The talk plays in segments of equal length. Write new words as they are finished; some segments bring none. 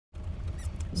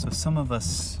So some of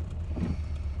us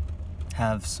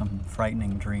have some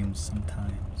frightening dreams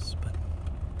sometimes, but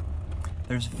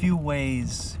there's a few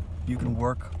ways you can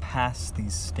work past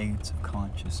these states of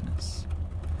consciousness.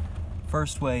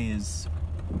 First way is,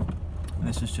 and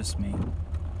this is just me,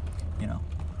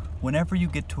 whenever you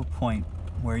get to a point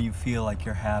where you feel like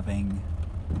you're having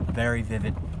a very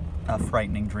vivid,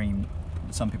 frightening dream,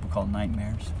 some people call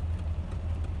nightmares,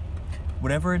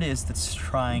 whatever it is that's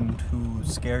trying to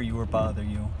scare you or bother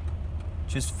you,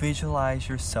 just visualize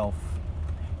yourself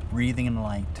breathing in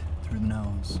light through the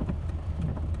nose.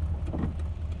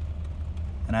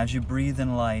 And as you breathe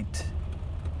in light,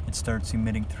 it starts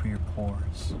emitting through your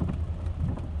pores.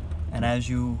 And as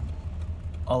you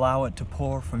allow it to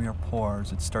pour from your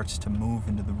pores, it starts to move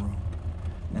into the room.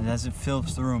 And as it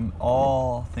fills the room,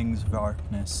 all things of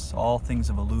darkness, all things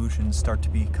of illusion start to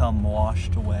become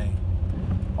washed away.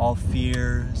 All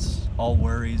fears, all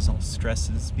worries, all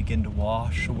stresses begin to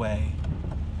wash away.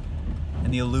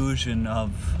 And the illusion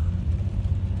of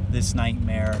this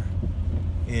nightmare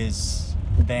is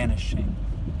vanishing.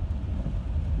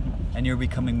 And you're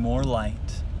becoming more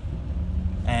light.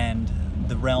 And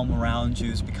the realm around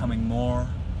you is becoming more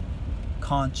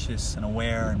conscious and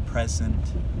aware and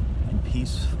present and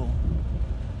peaceful.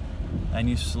 And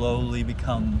you slowly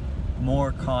become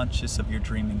more conscious of your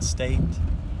dreaming state.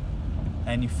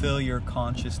 And you fill your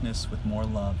consciousness with more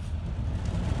love.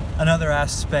 Another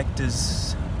aspect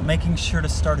is making sure to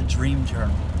start a dream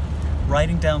journal.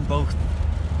 Writing down both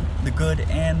the good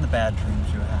and the bad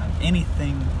dreams you have.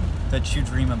 Anything that you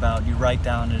dream about, you write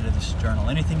down into this journal.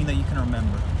 Anything that you can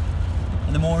remember.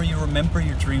 And the more you remember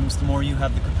your dreams, the more you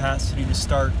have the capacity to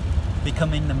start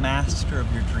becoming the master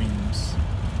of your dreams.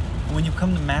 And when you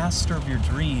become the master of your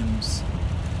dreams,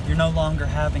 you're no longer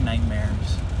having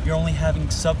nightmares. You're only having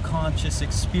subconscious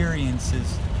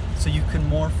experiences, so you can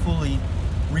more fully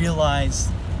realize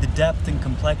the depth and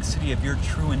complexity of your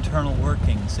true internal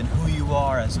workings and who you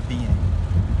are as a being.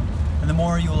 And the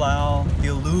more you allow the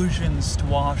illusions to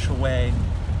wash away,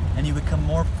 and you become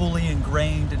more fully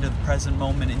ingrained into the present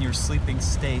moment in your sleeping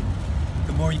state,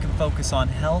 the more you can focus on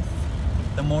health,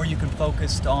 the more you can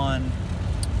focus on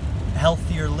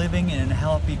healthier living and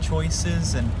healthy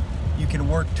choices, and you can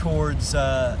work towards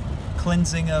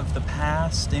cleansing of the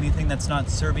past. Anything that's not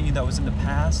serving you that was in the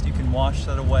past, you can wash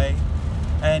that away.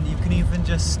 And you can even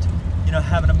just,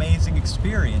 have an amazing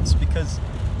experience, because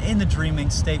in the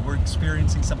dreaming state, we're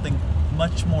experiencing something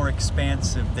much more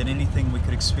expansive than anything we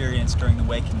could experience during the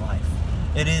waking life.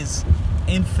 It is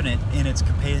infinite in its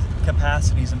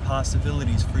capacities and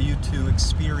possibilities for you to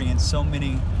experience so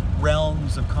many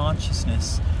realms of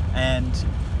consciousness and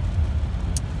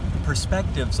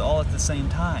perspectives all at the same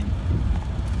time.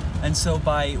 And so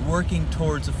by working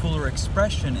towards a fuller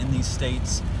expression in these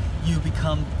states, you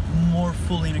become more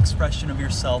fully an expression of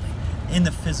yourself in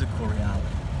the physical reality.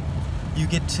 You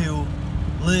get to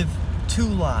live two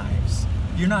lives.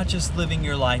 You're not just living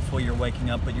your life while you're waking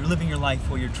up, but you're living your life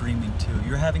while you're dreaming too.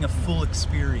 You're having a full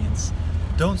experience.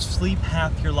 Don't sleep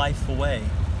half your life away.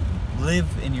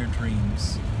 Live in your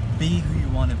dreams. Be who you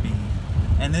want to be.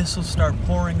 And this will start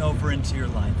pouring over into your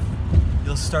life.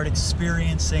 You'll start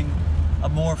experiencing a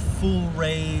more full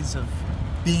rays of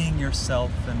being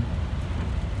yourself. And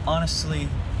honestly,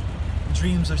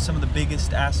 dreams are some of the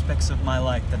biggest aspects of my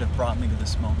life that have brought me to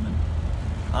this moment.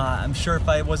 I'm sure if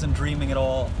I wasn't dreaming at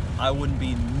all, I wouldn't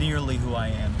be nearly who I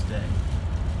am today.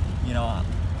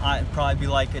 I'd probably be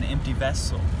like an empty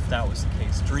vessel if that was the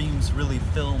case. Dreams really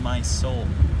fill my soul,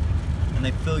 and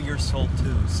they fill your soul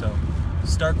too. So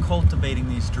start cultivating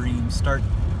these dreams, start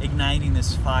igniting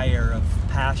this fire of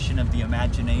passion of the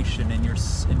imagination in your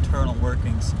internal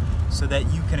workings, so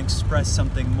that you can express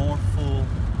something more full,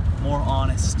 more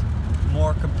honest,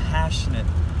 more compassionate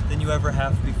than you ever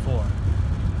have before.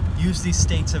 Use these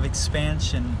states of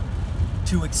expansion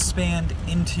to expand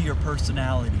into your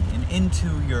personality and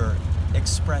into your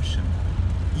expression.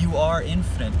 You are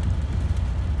infinite,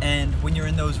 and when you're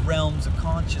in those realms of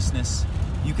consciousness,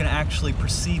 you can actually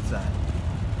perceive that.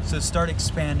 So start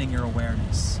expanding your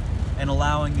awareness and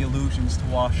allowing the illusions to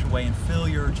wash away and fill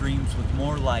your dreams with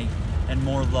more light and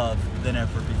more love than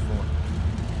ever before.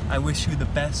 I wish you the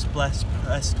best blessed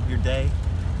rest of your day.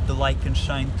 The light can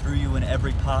shine through you in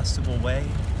every possible way,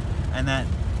 and that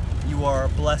you are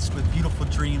blessed with beautiful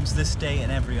dreams this day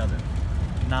and every other.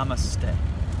 Namaste.